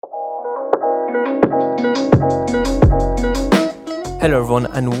Hello everyone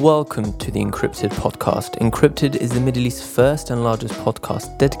and welcome to the Encrypted podcast. Encrypted is the Middle East's first and largest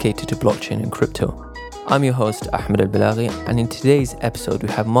podcast dedicated to blockchain and crypto. I'm your host Ahmed Al-Balaghi, and in today's episode we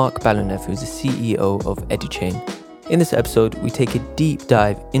have Mark Balonev, who's the CEO of Educhain. In this episode we take a deep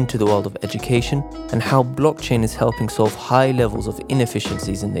dive into the world of education and how blockchain is helping solve high levels of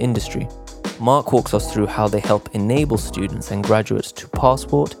inefficiencies in the industry. Mark walks us through how they help enable students and graduates to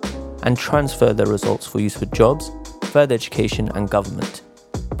passport and transfer their results for use for jobs, further education and government.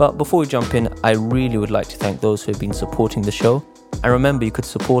 But before we jump in, I really would like to thank those who have been supporting the show. And remember, you could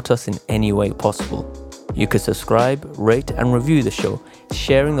support us in any way possible. You could subscribe, rate and review the show,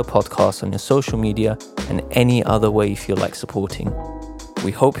 sharing the podcast on your social media and any other way you feel like supporting.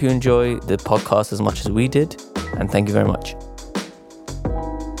 We hope you enjoy the podcast as much as we did, and thank you very much.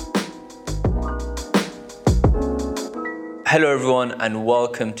 Hello everyone and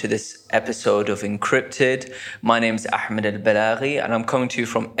welcome to this episode of Encrypted. My name is Ahmed Al-Balaghi and I'm coming to you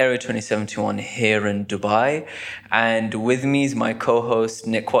from Area 2071 here in Dubai. And with me is my co-host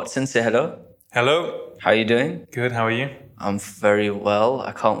Nick Watson. Say hello. Hello. How are you doing? Good, how are you? I'm very well.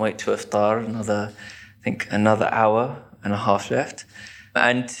 I can't wait to iftar. Another hour and a half left.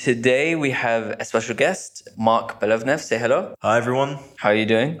 And today we have a special guest, Mark Balonev. Say hello. Hi everyone. How are you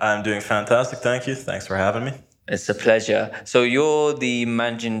doing? I'm doing fantastic, thank you. Thanks for having me. It's a pleasure. So you're the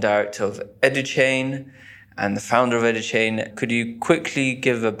managing director of Educhain and the founder of Educhain. Could you quickly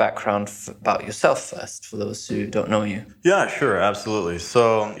give a background about yourself first for those who don't know you? Yeah, sure, absolutely.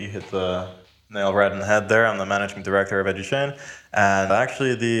 So you hit the nail right on the head there. I'm the managing director of Educhain. And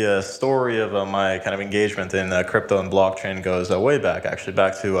actually the story of my kind of engagement in crypto and blockchain goes way back, actually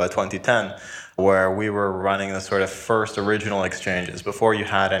back to 2010. Where we were running the sort of first original exchanges. Before you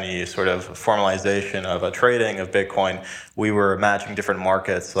had any sort of formalization of a trading of Bitcoin, we were matching different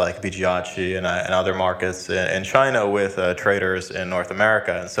markets like BGH and other markets in China with traders in North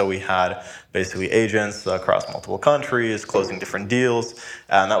America. And so we had basically agents across multiple countries closing different deals.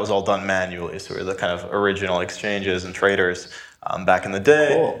 And that was all done manually. So we were the kind of original exchanges and traders back in the day.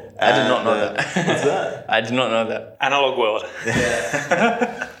 Cool. I did not know that. What's that? I did not know that. Analog world.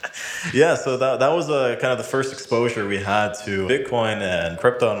 Yeah, so that was kind of the first exposure we had to Bitcoin and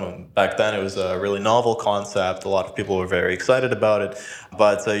crypto. And back then it was a really novel concept. A lot of people were very excited about it.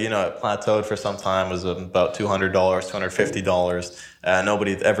 But, it plateaued for some time. It was about $200, $250.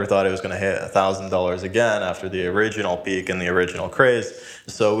 Nobody ever thought it was going to hit $1,000 again after the original peak and the original craze.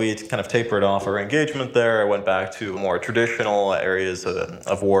 So we kind of tapered off our engagement there. I went back to more traditional areas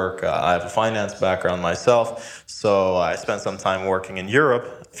of work. I have a finance background myself. So I spent some time working in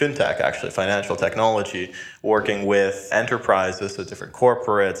Europe. FinTech, actually, financial technology, working with enterprises, so different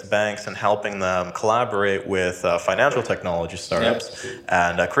corporates, banks, and helping them collaborate with financial technology startups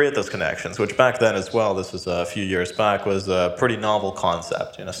and create those connections, which back then as well, this was a few years back, was a pretty novel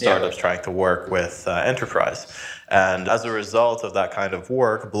concept, startups trying to work with enterprise. And as a result of that kind of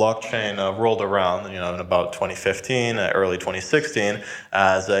work, blockchain rolled around, in about 2015, early 2016,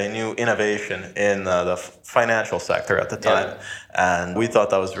 as a new innovation in the financial sector at the time. Yeah. And we thought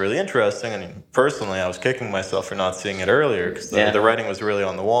that was really interesting. And personally, I was kicking myself for not seeing it earlier because the writing was really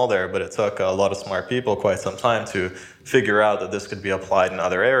on the wall there. But it took a lot of smart people quite some time to figure out that this could be applied in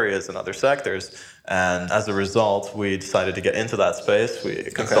other areas and other sectors. And as a result, we decided to get into that space. We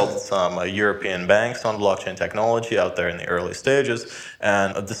consulted some European banks on blockchain technology out there in the early stages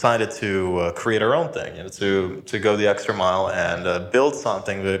and decided to create our own thing, to go the extra mile and build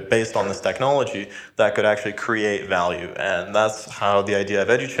something based on this technology that could actually create value. And that's how the idea of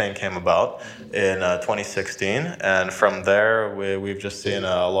Educhain came about in 2016. And from there, we've just seen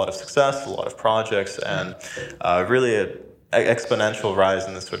a lot of success, a lot of projects, and really exponential rise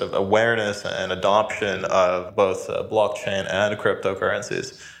in this sort of awareness and adoption of both blockchain and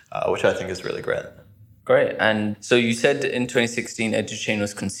cryptocurrencies, which I think is really great. Great. And so you said in 2016 Educhain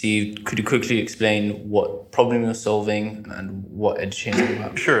was conceived. Could you quickly explain what problem you're solving and what Educhain is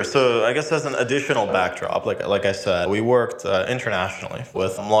about? Sure. So I guess as an additional backdrop, like I said, we worked internationally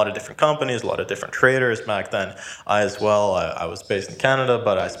with a lot of different companies, a lot of different traders back then. I was based in Canada,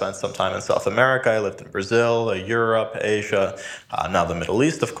 but I spent some time in South America. I lived in Brazil, Europe, Asia, now the Middle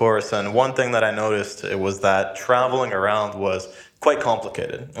East, of course. And one thing that I noticed was that traveling around was quite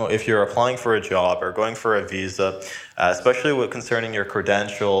complicated. If you're applying for a job or going for a visa, especially with concerning your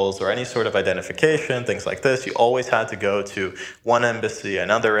credentials or any sort of identification, things like this, you always had to go to one embassy,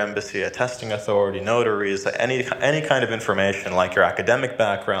 another embassy, a testing authority, notaries, any kind of information like your academic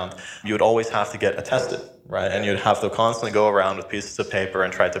background, you would always have to get attested. right? And you'd have to constantly go around with pieces of paper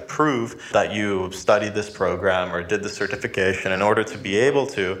and try to prove that you studied this program or did the certification in order to be able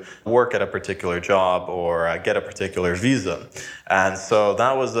to work at a particular job or get a particular visa. And so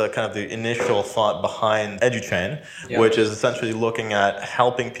that was kind of the initial thought behind EduChain, which is essentially looking at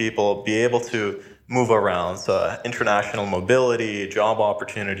helping people be able to move around. So international mobility, job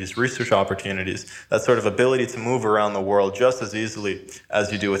opportunities, research opportunities, that sort of ability to move around the world just as easily as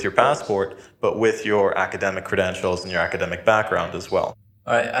you do with your passport, but with your academic credentials and your academic background as well.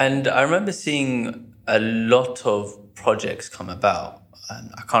 All right. And I remember seeing a lot of projects come about.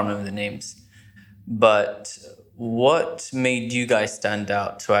 I can't remember the names. But what made you guys stand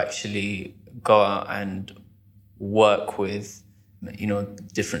out to actually go out and work with,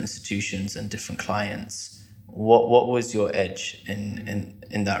 different institutions and different clients? What was your edge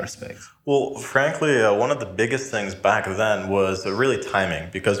in that respect? Well, frankly, one of the biggest things back then was really timing,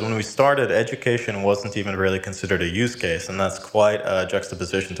 because when we started, education wasn't even really considered a use case, and that's quite a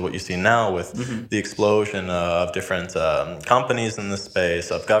juxtaposition to what you see now with the explosion of different companies in the space,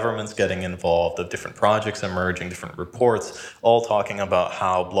 of governments getting involved, of different projects emerging, different reports, all talking about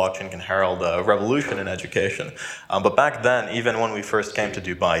how blockchain can herald a revolution in education. But back then, even when we first came to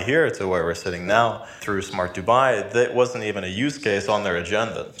Dubai here, to where we're sitting now, through Smart Dubai, that wasn't even a use case on their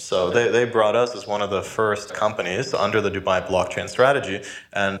agenda. So they brought us as one of the first companies under the Dubai blockchain strategy.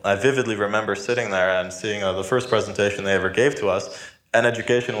 And I vividly remember sitting there and seeing the first presentation they ever gave to us, and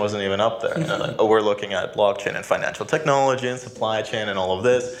education wasn't even up there. We're looking at blockchain and financial technology and supply chain and all of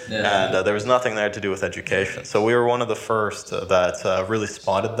this. And there was nothing there to do with education. So we were one of the first that really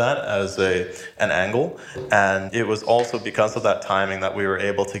spotted that as an angle. And it was also because of that timing that we were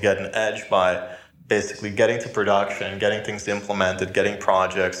able to get an edge by basically getting to production, getting things implemented, getting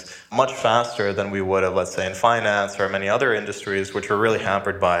projects much faster than we would have, let's say, in finance or many other industries, which were really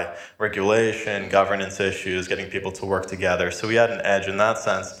hampered by regulation, governance issues, getting people to work together. So we had an edge in that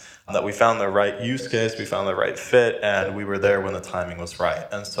sense, that we found the right use case, we found the right fit, and we were there when the timing was right.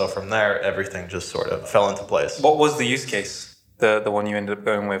 And so from there, everything just sort of fell into place. What was the use case, the one you ended up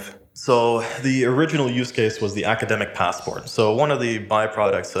going with? So the original use case was the academic passport. So one of the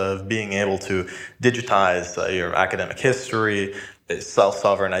byproducts of being able to digitize your academic history,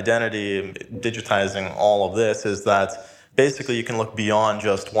 self-sovereign identity, digitizing all of this is that basically you can look beyond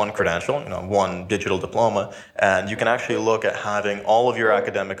just one credential, one digital diploma, and you can actually look at having all of your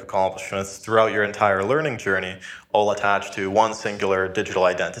academic accomplishments throughout your entire learning journey all attached to one singular digital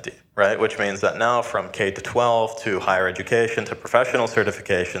identity, right? Which means that now from K to 12 to higher education to professional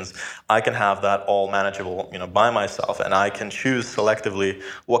certifications, I can have that all manageable, by myself, and I can choose selectively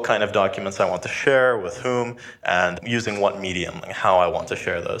what kind of documents I want to share with whom and using what medium, how I want to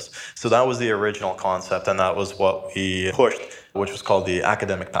share those. So that was the original concept, and that was what we pushed, which was called the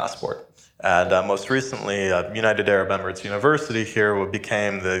academic passport. And most recently, United Arab Emirates University here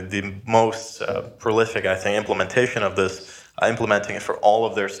became the most prolific, I think, implementation of this, implementing it for all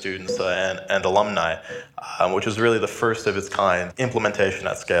of their students and alumni, which is really the first of its kind implementation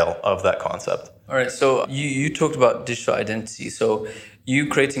at scale of that concept. All right, so you talked about digital identity. So you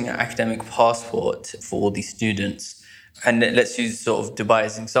creating an academic passport for all these students. And let's use sort of Dubai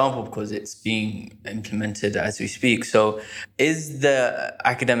as an example because it's being implemented as we speak. So is the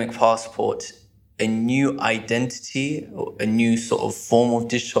academic passport a new identity, a new sort of form of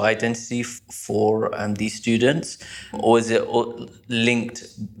digital identity for these students? Or is it linked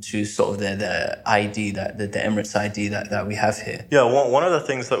to sort of the ID, the Emirates ID that we have here? Yeah, one of the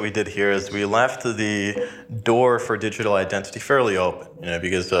things that we did here is we left the door for digital identity fairly open,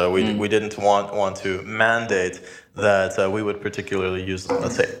 because we didn't want to mandate that we would particularly use,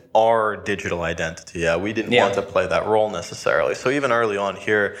 let's say, our digital identity. We didn't want to play that role necessarily. So even early on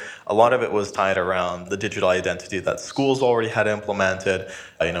here, a lot of it was tied around the digital identity that schools already had implemented,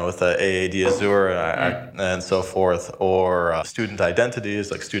 with the AAD Azure and so forth, or student identities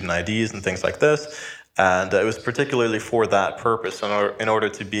like student IDs and things like this. And it was particularly for that purpose, in order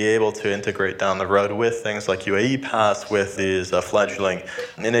to be able to integrate down the road with things like UAE Pass, with these fledgling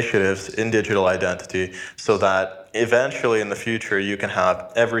initiatives in digital identity, so that eventually in the future you can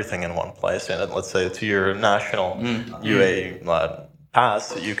have everything in one place. And let's say to your national UAE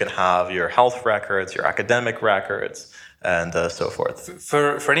Pass, you can have your health records, your academic records, and so forth.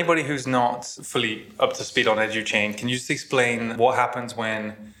 For anybody who's not fully up to speed on EduChain, can you just explain what happens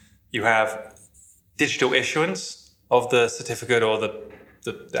when you have digital issuance of the certificate or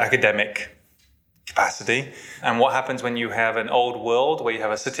the academic capacity, and what happens when you have an old world where you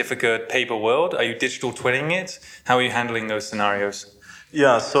have a certificate paper world? Are you digital twinning it? How are you handling those scenarios?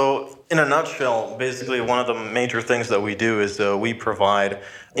 Yeah, so In a nutshell, basically one of the major things that we do is we provide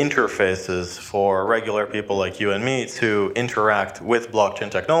interfaces for regular people like you and me to interact with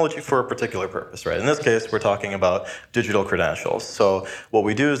blockchain technology for a particular purpose, right? In this case, we're talking about digital credentials. So what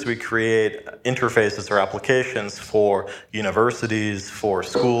we do is we create interfaces or applications for universities, for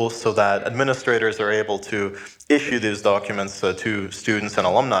schools, so that administrators are able to issue these documents to students and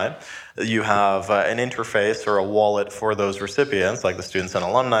alumni. You have an interface or a wallet for those recipients, like the students and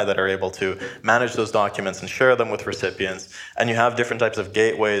alumni that are able to manage those documents and share them with recipients. And you have different types of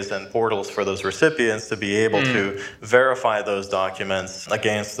gateways and portals for those recipients to be able to verify those documents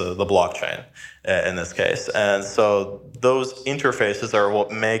against the blockchain in this case. And so those interfaces are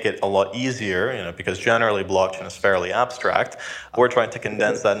what make it a lot easier, because generally blockchain is fairly abstract. We're trying to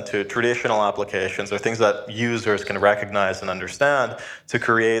condense that into traditional applications or things that users can recognize and understand to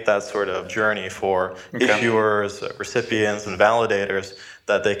create that sort of journey for issuers, recipients, and validators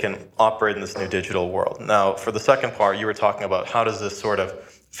that they can operate in this new digital world. Now, for the second part, you were talking about how does this sort of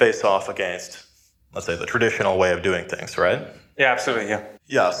face off against, let's say, the traditional way of doing things, right? Yeah, absolutely, yeah.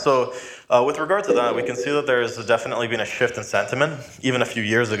 Yeah, so with regard to that, we can see that there's definitely been a shift in sentiment. Even a few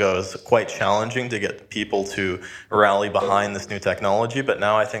years ago, it was quite challenging to get people to rally behind this new technology, but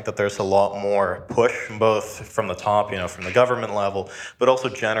now I think that there's a lot more push, both from the top, from the government level, but also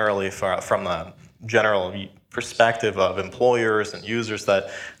generally from the general perspective of employers and users, that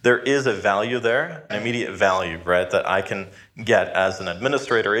there is a value there, an immediate value, right, that I can get as an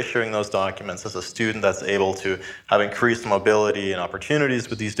administrator issuing those documents, as a student that's able to have increased mobility and opportunities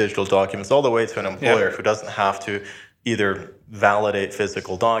with these digital documents, all the way to an employer who doesn't have to either validate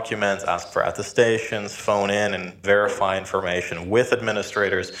physical documents, ask for attestations, phone in and verify information with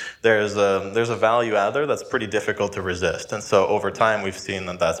administrators. There's a value out there that's pretty difficult to resist. And so over time, we've seen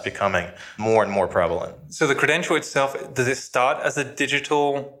that that's becoming more and more prevalent. So the credential itself, does it start as a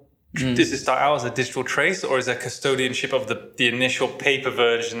digital... Does it start out as a digital trace, or is it custodianship of the initial paper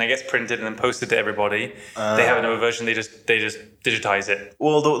version that gets printed and then posted to everybody? They have another version, they just digitize it.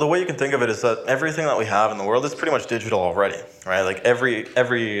 Well, the way you can think of it is that everything that we have in the world is pretty much digital already, right? Like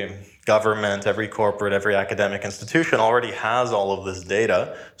every government, every corporate, every academic institution already has all of this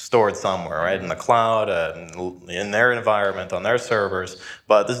data stored somewhere, right? In the cloud, in their environment, on their servers.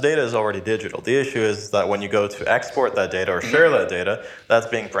 But this data is already digital. The issue is that when you go to export that data or share that data, that's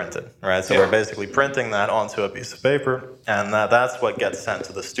being printed, right? So we're basically printing that onto a piece of paper, and that's what gets sent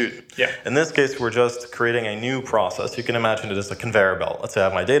to the student. Yeah. In this case, we're just creating a new process. You can imagine it as a conveyor belt. Let's say I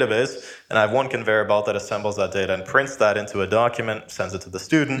have my database, and I have one conveyor belt that assembles that data and prints that into a document, sends it to the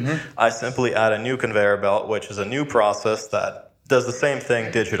student. I simply add a new conveyor belt, which is a new process that does the same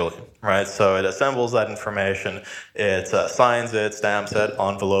thing digitally, right? So it assembles that information, it signs it, stamps it,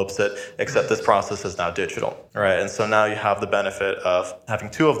 envelopes it, except this process is now digital, right? And so now you have the benefit of having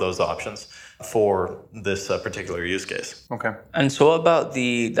two of those options for this particular use case. Okay. And so what about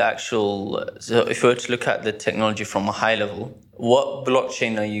the actual, so if we were to look at the technology from a high level, what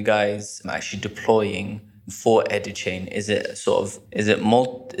blockchain are you guys actually deploying for EduChain? Is it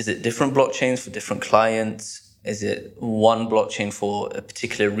different blockchains for different clients? Is it one blockchain for a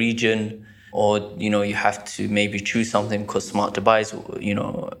particular region? Or, you have to maybe choose something because Smart Dubai is,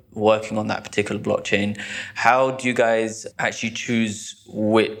 working on that particular blockchain. How do you guys actually choose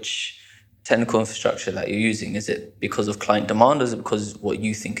which technical infrastructure that you're using? Is it because of client demand, or is it because what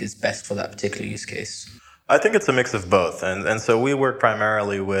you think is best for that particular use case? I think it's a mix of both. And so we work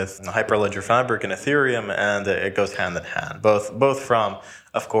primarily with Hyperledger Fabric and Ethereum, and it goes hand in hand. Both from,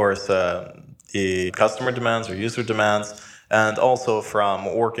 of course, the customer demands or user demands, and also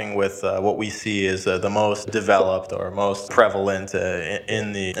from working with what we see is the most developed or most prevalent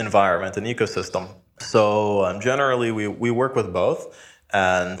in the environment and ecosystem. So generally, we work with both.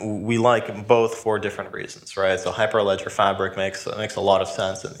 And we like both for different reasons, right? So Hyperledger Fabric makes a lot of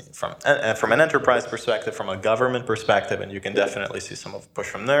sense from an enterprise perspective, from a government perspective, and you can definitely see some of the push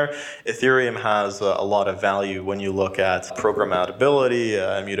from there. Ethereum has a lot of value when you look at programmability,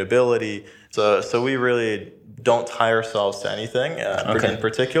 immutability. So we really don't tie ourselves to anything in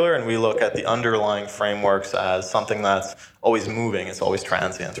particular, and we look at the underlying frameworks as something that's always moving, it's always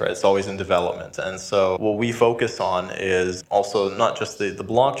transient, right? It's always in development. And so what we focus on is also not just the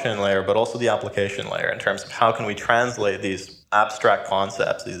blockchain layer, but also the application layer in terms of how can we translate these abstract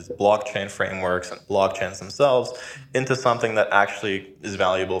concepts, these blockchain frameworks and blockchains themselves, into something that actually is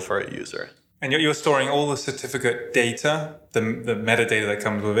valuable for a user. And you're storing all the certificate data, the metadata that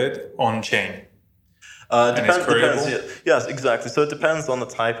comes with it, on-chain. Depends. Yes, exactly. So it depends on the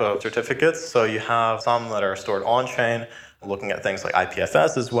type of certificates. So you have some that are stored on-chain, looking at things like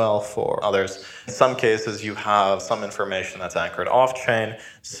IPFS as well for others. In some cases, you have some information that's anchored off-chain,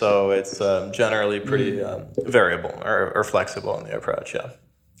 so it's generally pretty variable or flexible in the approach, yeah.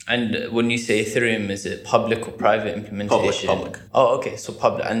 And when you say Ethereum, is it public or private implementation? Public. Oh, okay, so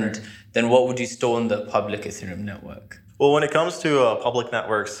public. And then what would you store on the public Ethereum network? Well, when it comes to public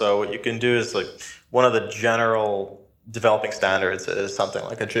networks, so what you can do is like one of the general developing standards is something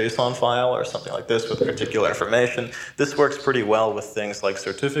like a JSON file or something like this with particular information. This works pretty well with things like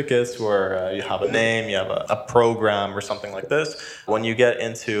certificates where you have a name, you have a program or something like this. When you get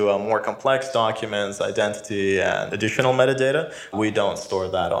into more complex documents, identity, and additional metadata, we don't store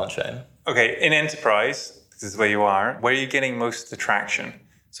that on-chain. Okay, in enterprise, this is where you are you getting most of the traction?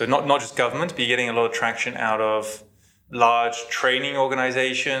 So not just government, but you're getting a lot of traction out of large training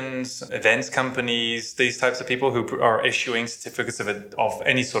organizations, events companies, these types of people who are issuing certificates of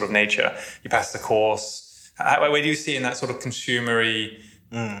any sort of nature. You pass the course. Where do you see in that sort of consumery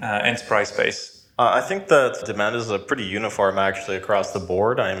enterprise space? I think that demand is pretty uniform actually across the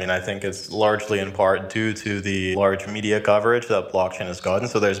board. I mean, I think it's largely in part due to the large media coverage that blockchain has gotten.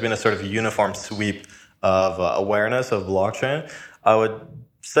 So there's been a sort of uniform sweep of awareness of blockchain. I would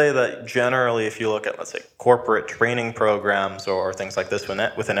say that generally, if you look at, let's say, corporate training programs or things like this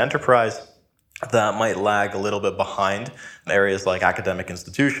within enterprise, that might lag a little bit behind areas like academic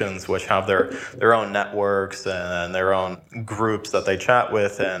institutions, which have their own networks and their own groups that they chat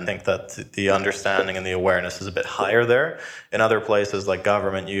with, and think that the understanding and the awareness is a bit higher there. In other places like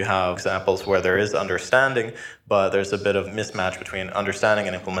government, you have examples where there is understanding, but there's a bit of mismatch between understanding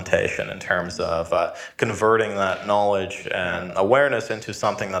and implementation in terms of converting that knowledge and awareness into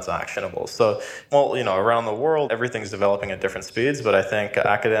something that's actionable. So, around the world, everything's developing at different speeds, but I think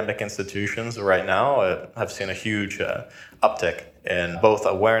academic institutions right now have seen a huge uptick in both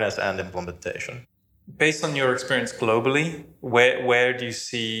awareness and implementation. Based on your experience globally, where do you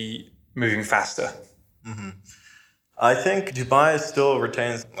see moving faster? Mm-hmm. I think Dubai still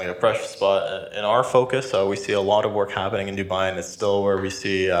retains a precious spot in our focus. We see a lot of work happening in Dubai, and it's still where we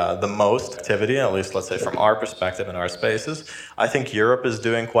see the most activity, at least let's say from our perspective in our spaces. I think Europe is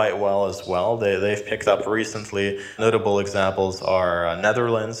doing quite well as well. They've picked up recently. Notable examples are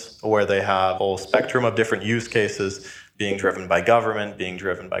Netherlands, where they have a whole spectrum of different use cases being driven by government, being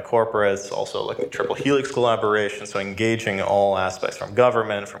driven by corporates, also like a triple helix collaboration, so engaging all aspects from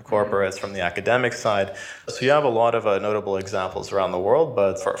government, from corporates, from the academic side. So you have a lot of notable examples around the world,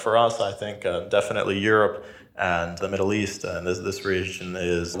 but for us, I think definitely Europe and the Middle East and this region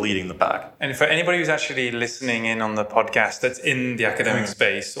is leading the pack. And for anybody who's actually listening in on the podcast that's in the academic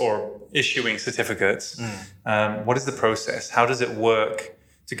space or issuing certificates, what is the process? How does it work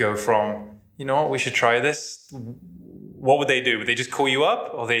to go from, we should try this? What would they do? Would they just call you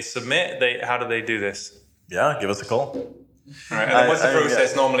up or they submit? How do they do this? Yeah, give us a call. All right. And then what's the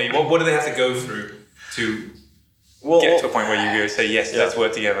process normally? What do they have to go through to get to a point where you go say, yes, let's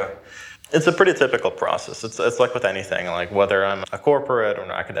work together? It's a pretty typical process. It's like with anything, like whether I'm a corporate or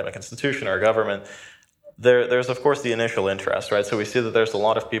an academic institution or a government, there's of course the initial interest, right? So we see that there's a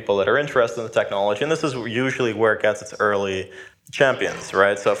lot of people that are interested in the technology, and this is usually where it gets its early champions,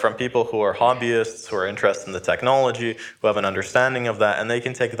 right? So from people who are hobbyists, who are interested in the technology, who have an understanding of that, and they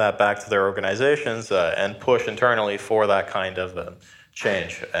can take that back to their organizations and push internally for that kind of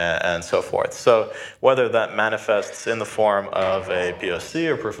change and so forth. So whether that manifests in the form of a POC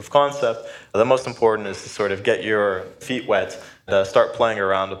or proof of concept, the most important is to sort of get your feet wet, start playing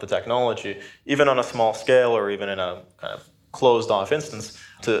around with the technology, even on a small scale or even in a kind of closed off instance,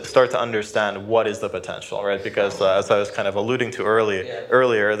 to start to understand what is the potential, right? Because as I was kind of alluding to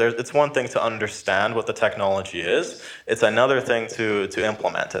earlier, it's one thing to understand what the technology is. It's another thing to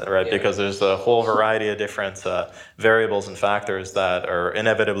implement it, right? Because there's a whole variety of different variables and factors that are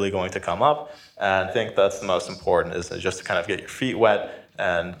inevitably going to come up. And I think that's the most important, is just to kind of get your feet wet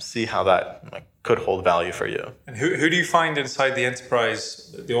and see how that could hold value for you. And who do you find inside the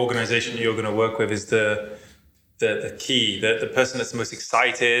enterprise, the organization you're going to work with, is the key, the person that's the most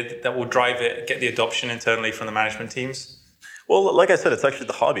excited, that will drive it, get the adoption internally from the management teams? Well, like I said, it's actually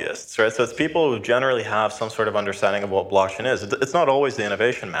the hobbyists, right? So it's people who generally have some sort of understanding of what blockchain is. It's not always the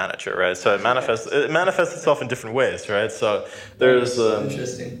innovation manager, right? So it manifests itself in different ways, right? So there's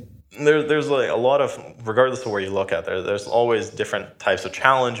interesting. There's like a lot of, regardless of where you look at, there's always different types of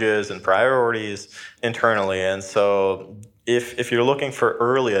challenges and priorities internally, and so if you're looking for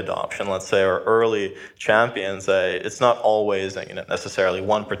early adoption, let's say, or early champions, it's not always necessarily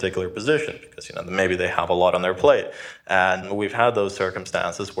one particular position, because maybe they have a lot on their plate. And we've had those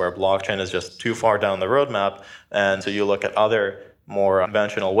circumstances where blockchain is just too far down the roadmap, and so you look at other more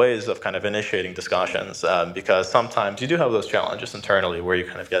conventional ways of kind of initiating discussions, because sometimes you do have those challenges internally where you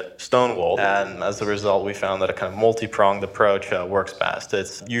kind of get stonewalled. And as a result, we found that a kind of multi-pronged approach works best.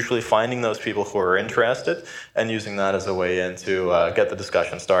 It's usually finding those people who are interested and using that as a way in to get the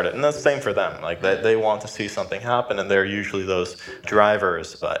discussion started. And that's the same for them. Like they want to see something happen, and they're usually those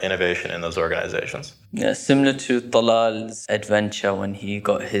drivers of innovation in those organizations. Yeah, similar to Talal's adventure when he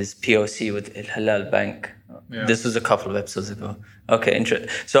got his POC with Al Halal Bank. Yeah. This was a couple of episodes ago. Okay, interesting.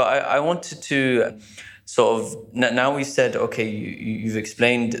 So I wanted to sort of, now we said, okay, you've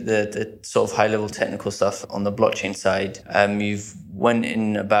explained the sort of high-level technical stuff on the blockchain side. You've went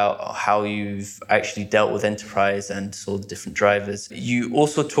in about how you've actually dealt with enterprise and saw the different drivers. You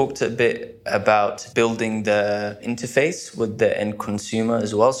also talked a bit about building the interface with the end consumer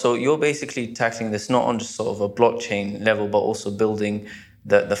as well. So you're basically tackling this not on just sort of a blockchain level, but also building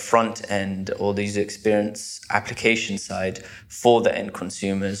the front end or the user experience application side for the end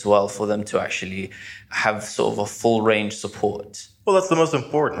consumer as well, for them to actually have sort of a full range support. Well, that's the most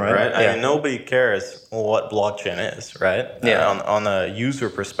important, right? Yeah. I mean, nobody cares what blockchain is, right? Yeah. On a user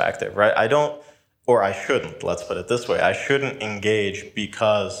perspective, right? I shouldn't, let's put it this way. I shouldn't engage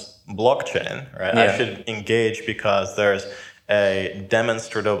because blockchain, right? Yeah. I should engage because there's a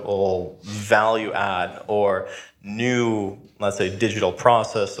demonstrable value add or new, let's say, digital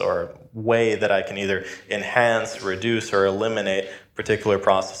process or way that I can either enhance, reduce, or eliminate particular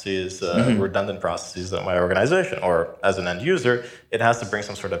processes, redundant processes in my organization, or as an end user, it has to bring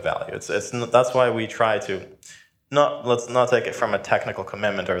some sort of value. That's why we try to let's not take it from a technical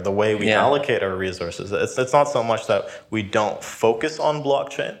commitment or the way we allocate our resources. It's not so much that we don't focus on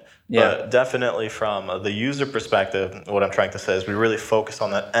blockchain. But definitely from the user perspective, what I'm trying to say is we really focus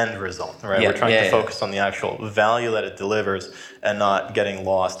on that end result, right? We're trying to focus on the actual value that it delivers and not getting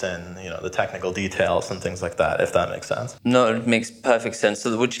lost in, the technical details and things like that, if that makes sense. No, it makes perfect sense.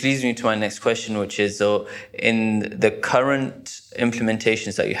 So, which leads me to my next question, which is, so in the current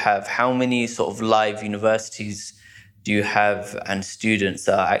implementations that you have, how many sort of live universities do you have and students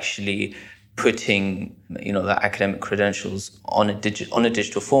that are actually putting the academic credentials on a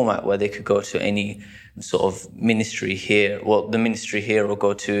digital format where they could go to any sort of ministry here, or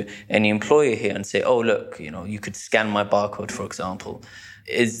go to any employer here and say, oh, look, you could scan my barcode, for example.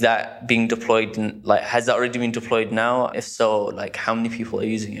 Is that being deployed? Has that already been deployed now? If so, how many people are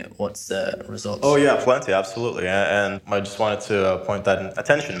using it? What's the results? Oh yeah, plenty, absolutely. And I just wanted to point that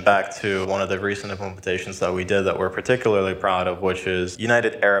attention back to one of the recent implementations that we did that we're particularly proud of, which is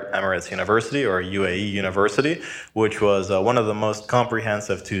United Arab Emirates University, or UAE University, which was one of the most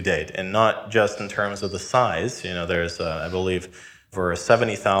comprehensive to date, and not just in terms of the size. There's, I believe, over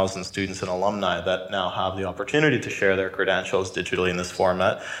 70,000 students and alumni that now have the opportunity to share their credentials digitally in this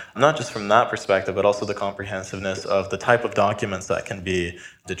format. Not just from that perspective, but also the comprehensiveness of the type of documents that can be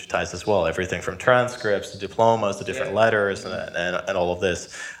digitized as well. Everything from transcripts to diplomas to different letters and all of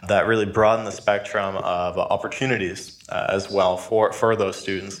this. That really broaden the spectrum of opportunities as well for those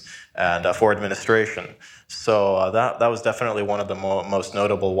students and for administration. So that was definitely one of the most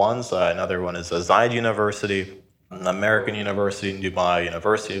notable ones. Another one is Zayed University, American University in Dubai,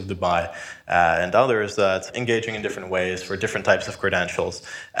 University of Dubai, and others that's engaging in different ways for different types of credentials.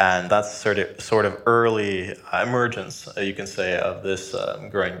 And that's sort of early emergence, you can say, of this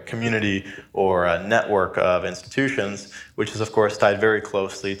growing community or a network of institutions, which is, of course, tied very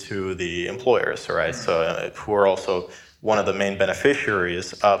closely to the employers, right? So who are also one of the main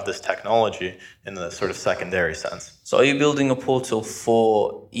beneficiaries of this technology in the sort of secondary sense. So are you building a portal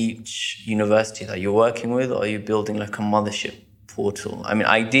for each university that you're working with, or are you building like a mothership portal? I mean,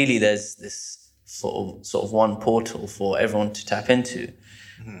 ideally there's this sort of one portal for everyone to tap into.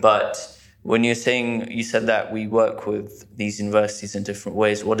 Mm-hmm. But when you said that we work with these universities in different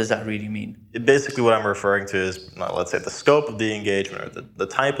ways, what does that really mean? Basically, what I'm referring to is, let's say, the scope of the engagement or the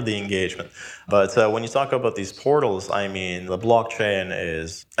type of the engagement. But when you talk about these portals, I mean, the blockchain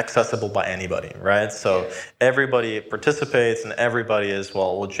is accessible by anybody, right? So everybody participates and everybody is,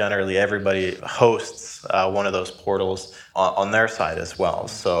 generally everybody hosts one of those portals on their side as well.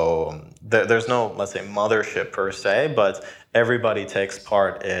 So there's no, let's say, mothership per se, but everybody takes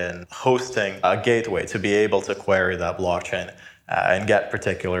part in hosting a gateway to be able to query that blockchain and get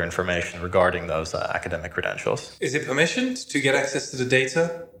particular information regarding those academic credentials. Is it permissioned to get access to the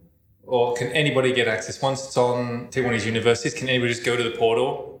data? Or can anybody get access? Once it's on, take one of these universities, can anybody just go to the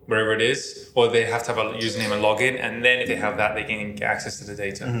portal, wherever it is? Or they have to have a username and login, and then if they have that, they can get access to the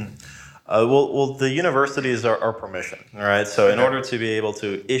data? Mm-hmm. Well, the universities are permissioned, right? So in order to be able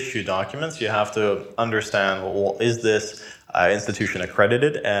to issue documents, you have to understand, is this institution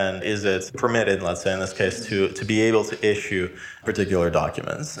accredited, and is it permitted, let's say in this case, to be able to issue particular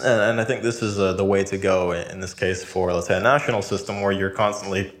documents. And I think this is the way to go in this case for, let's say, a national system where you're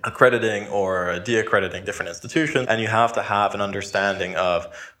constantly accrediting or de-accrediting different institutions, and you have to have an understanding of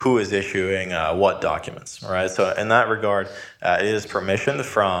who is issuing what documents, right? So in that regard, it is permissioned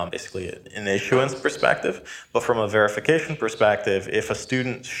from basically an issuance perspective, but from a verification perspective, if a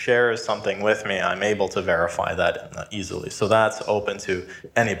student shares something with me, I'm able to verify that easily. So that's open to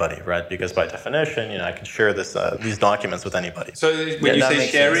anybody, right? Because by definition, I can share these documents with anybody. So when you say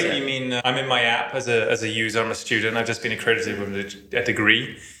sharing, sense, you mean I'm in my app as a user, I'm a student, I've just been accredited with a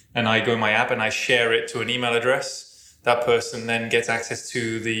degree, and I go in my app and I share it to an email address. That person then gets access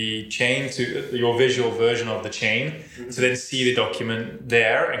to the chain, to your visual version of the chain, to then see the document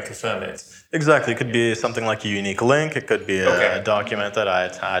there and confirm it. Exactly. It could be something like a unique link. It could be a document that I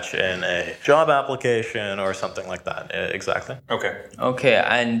attach in a job application or something like that. Exactly. Okay.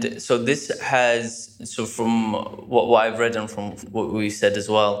 And so from what I've read and from what we said as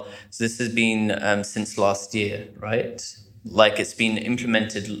well, so this has been since last year, right? Like it's been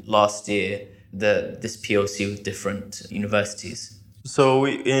implemented last year, this POC with different universities. So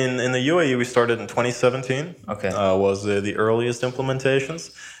in the UAE, we started in 2017. Okay. Was the earliest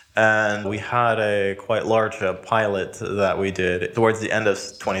implementations. And we had a quite large pilot that we did towards the end of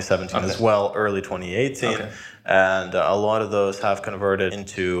 2017 as well, early 2018. Okay. And a lot of those have converted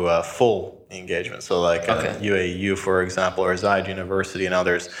into full engagement. So like UAU, for example, or Zayed University and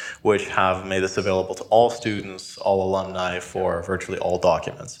others, which have made this available to all students, all alumni for virtually all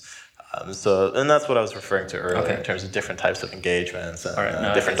documents. And that's what I was referring to earlier in terms of different types of engagements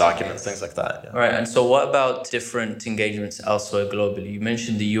and different documents, things like that. Yeah. All right. And so what about different engagements elsewhere globally? You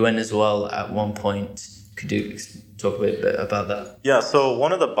mentioned the UN as well at one point. Could you talk a bit about that? Yeah, so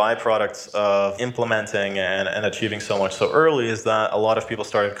one of the byproducts of implementing and achieving so much so early is that a lot of people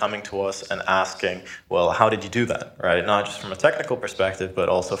started coming to us and asking, well, how did you do that, right? Not just from a technical perspective, but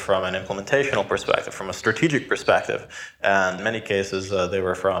also from an implementational perspective, from a strategic perspective. And in many cases, they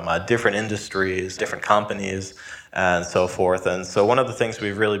were from different industries, different companies, and so forth. And so one of the things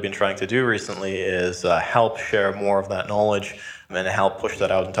we've really been trying to do recently is help share more of that knowledge and help push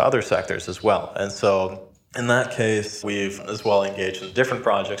that out into other sectors as well. And so in that case, we've as well engaged in different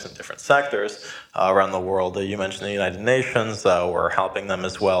projects in different sectors around the world. You mentioned the United Nations. We're helping them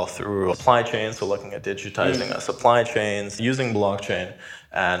as well through supply chains, so looking at digitizing supply chains, using blockchain,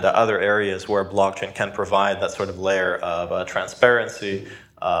 and other areas where blockchain can provide that sort of layer of transparency,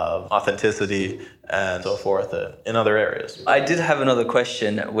 of authenticity, and so forth in other areas. I did have another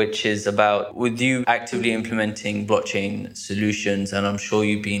question, which is about, with you actively implementing blockchain solutions, and I'm sure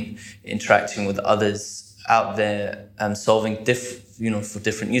you've been interacting with others out there and solving for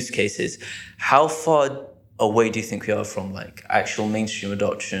different use cases. How far away do you think we are from like actual mainstream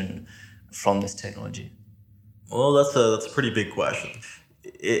adoption from this technology? Well, that's a pretty big question.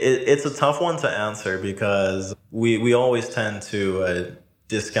 It's a tough one to answer because we always tend to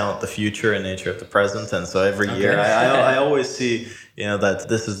discount the future in nature of the present, and so every year I always see that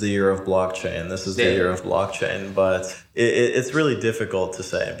this is the year of blockchain, this is the year of blockchain, but it's really difficult to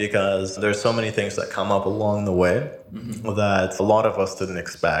say because there's so many things that come up along the way that a lot of us didn't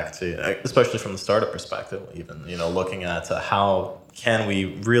expect, especially from the startup perspective, even looking at how can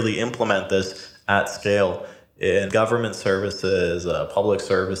we really implement this at scale in government services, public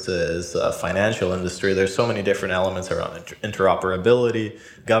services, financial industry. There's so many different elements around interoperability,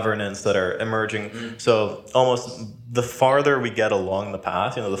 governance that are emerging. So almost the farther we get along the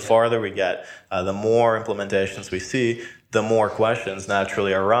path, the farther we get, the more implementations we see, the more questions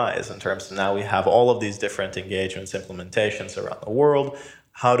naturally arise in terms of now we have all of these different engagements, implementations around the world.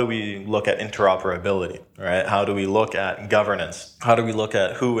 How do we look at interoperability, right? How do we look at governance? How do we look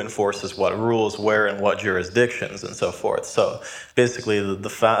at who enforces what rules, where and what jurisdictions, and so forth? So basically, the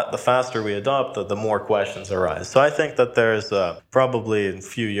faster we adopt, the more questions arise. So I think that there's probably a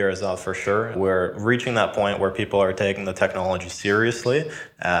few years out for sure. We're reaching that point where people are taking the technology seriously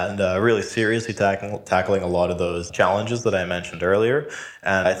and really seriously tackling a lot of those challenges that I mentioned earlier.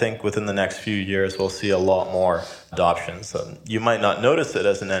 And I think within the next few years, we'll see a lot more adoptions. You might not notice it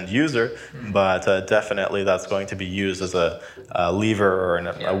as an end user, but definitely that's going to be used as a lever or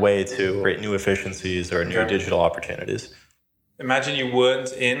a way to create new efficiencies or new digital opportunities. Imagine you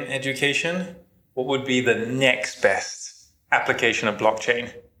weren't in education. What would be the next best application of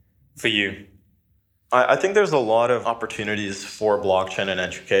blockchain for you? I think there's a lot of opportunities for blockchain in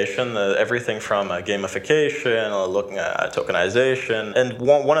education. Everything from gamification, looking at tokenization. And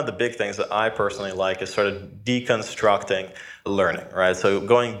one of the big things that I personally like is sort of deconstructing learning, right? So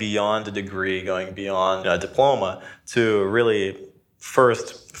going beyond a degree, going beyond a diploma to really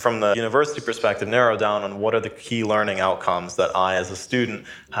first, from the university perspective, narrow down on what are the key learning outcomes that I as a student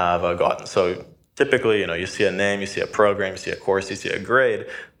have gotten. So typically, you see a name, you see a program, you see a course, you see a grade.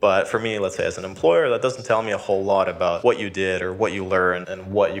 But for me, let's say as an employer, that doesn't tell me a whole lot about what you did or what you learned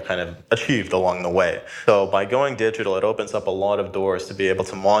and what you kind of achieved along the way. So by going digital, it opens up a lot of doors to be able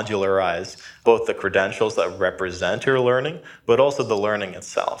to modularize both the credentials that represent your learning, but also the learning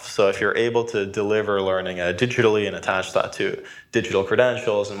itself. So if you're able to deliver learning digitally and attach that to digital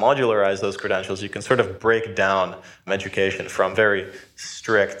credentials and modularize those credentials, you can sort of break down education from very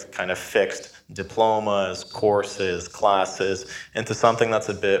strict, kind of fixed diplomas, courses, classes, into something that's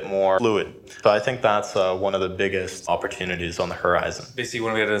a bit more fluid. So I think that's one of the biggest opportunities on the horizon. Basically, you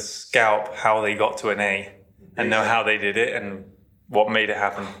want to be able to scalp how they got to an A and know how they did it and what made it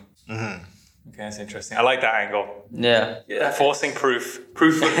happen. Mm-hmm. Okay, that's interesting. I like that angle. Yeah. Forcing proof.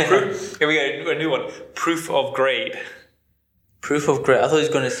 Proof. Here we go, a new one. Proof of grade. Proof of grade. I thought he was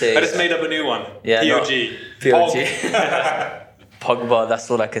going to say... I just made up a new one. Yeah, POG. POG. Pogba, that's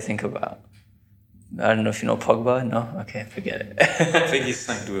all I could think about. I don't know if you know Pogba. No? Okay, forget it. I think he's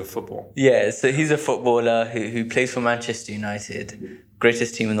something to do with football. Yeah, so he's a footballer who plays for Manchester United,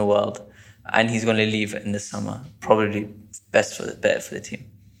 greatest team in the world, and he's going to leave in the summer. Probably better for the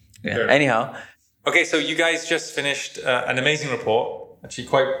team. Yeah. Sure. Anyhow. Okay, so you guys just finished an amazing report, actually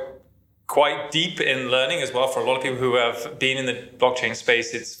quite deep in learning as well. For a lot of people who have been in the blockchain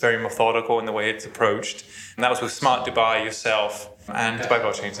space, it's very methodical in the way it's approached. And that was with Smart Dubai, yourself, and Dubai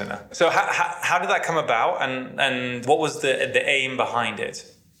Blockchain Center. So how did that come about, and what was the aim behind it?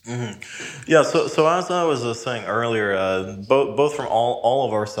 Mm-hmm. Yeah, so as I was saying earlier, both from all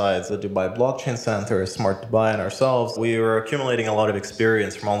of our sides, the Dubai Blockchain Center, Smart Dubai, and ourselves, we were accumulating a lot of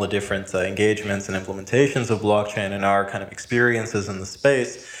experience from all the different engagements and implementations of blockchain and our kind of experiences in the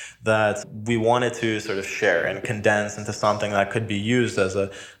space that we wanted to sort of share and condense into something that could be used as a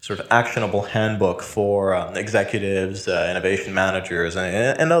sort of actionable handbook for executives, innovation managers,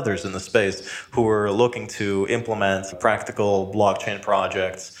 and others in the space who are looking to implement practical blockchain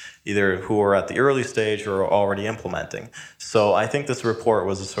projects, either who are at the early stage or already implementing. So I think this report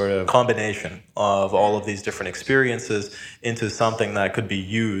was a sort of combination of all of these different experiences into something that could be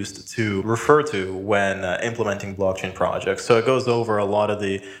used to refer to when implementing blockchain projects. So it goes over a lot of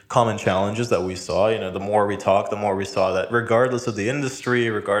the common challenges that we saw. The more we talk, the more we saw that regardless of the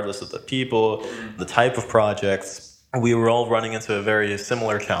industry, regardless of the people, the type of projects, we were all running into very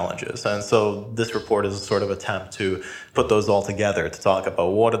similar challenges. And so this report is a sort of attempt to put those all together to talk about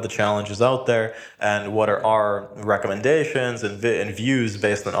what are the challenges out there and what are our recommendations and views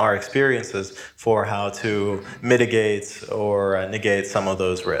based on our experiences for how to mitigate or negate some of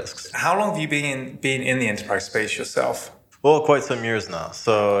those risks. How long have you been in the enterprise space yourself? Well, quite some years now.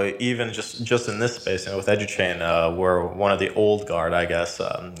 So even just in this space, with EduChain, we're one of the old guard, I guess,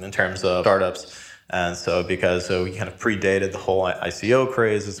 in terms of startups. And so because we kind of predated the whole ICO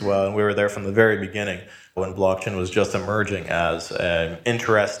craze as well, and we were there from the very beginning when blockchain was just emerging as an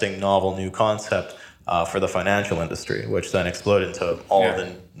interesting, novel new concept for the financial industry, which then exploded into all of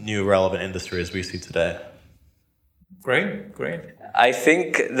the new relevant industries we see today. Great. I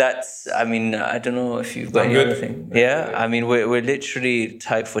think I don't know if you've got any other thing. Yeah, I mean, we're literally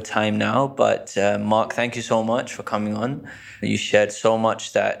tight for time now, but Mark, thank you so much for coming on. You shared so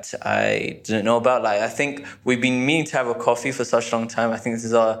much that I didn't know about. I think we've been meaning to have a coffee for such a long time. I think this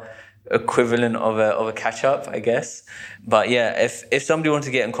is our equivalent of a catch-up, I guess. But yeah, if somebody wanted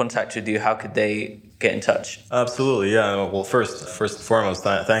to get in contact with you, how could they get in touch? Absolutely, yeah. Well, first and foremost,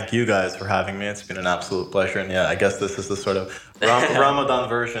 thank you guys for having me. It's been an absolute pleasure. And yeah, I guess this is the sort of Ramadan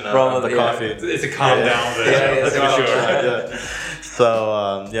version of the coffee. It's a calm down version, for sure. So,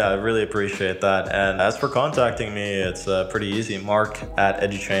 I really appreciate that. And as for contacting me, it's pretty easy.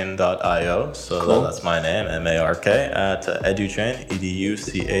 mark@educhain.io. So cool. That's my name, MARK, at educhain,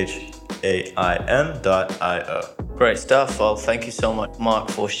 EDUCHAIN.io. Great stuff. Well, thank you so much, Mark,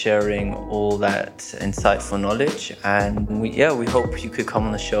 for sharing all that insightful knowledge. And we hope you could come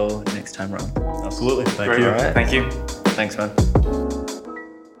on the show next time around. Absolutely. Thank you. Right. Thank you. Thanks, man.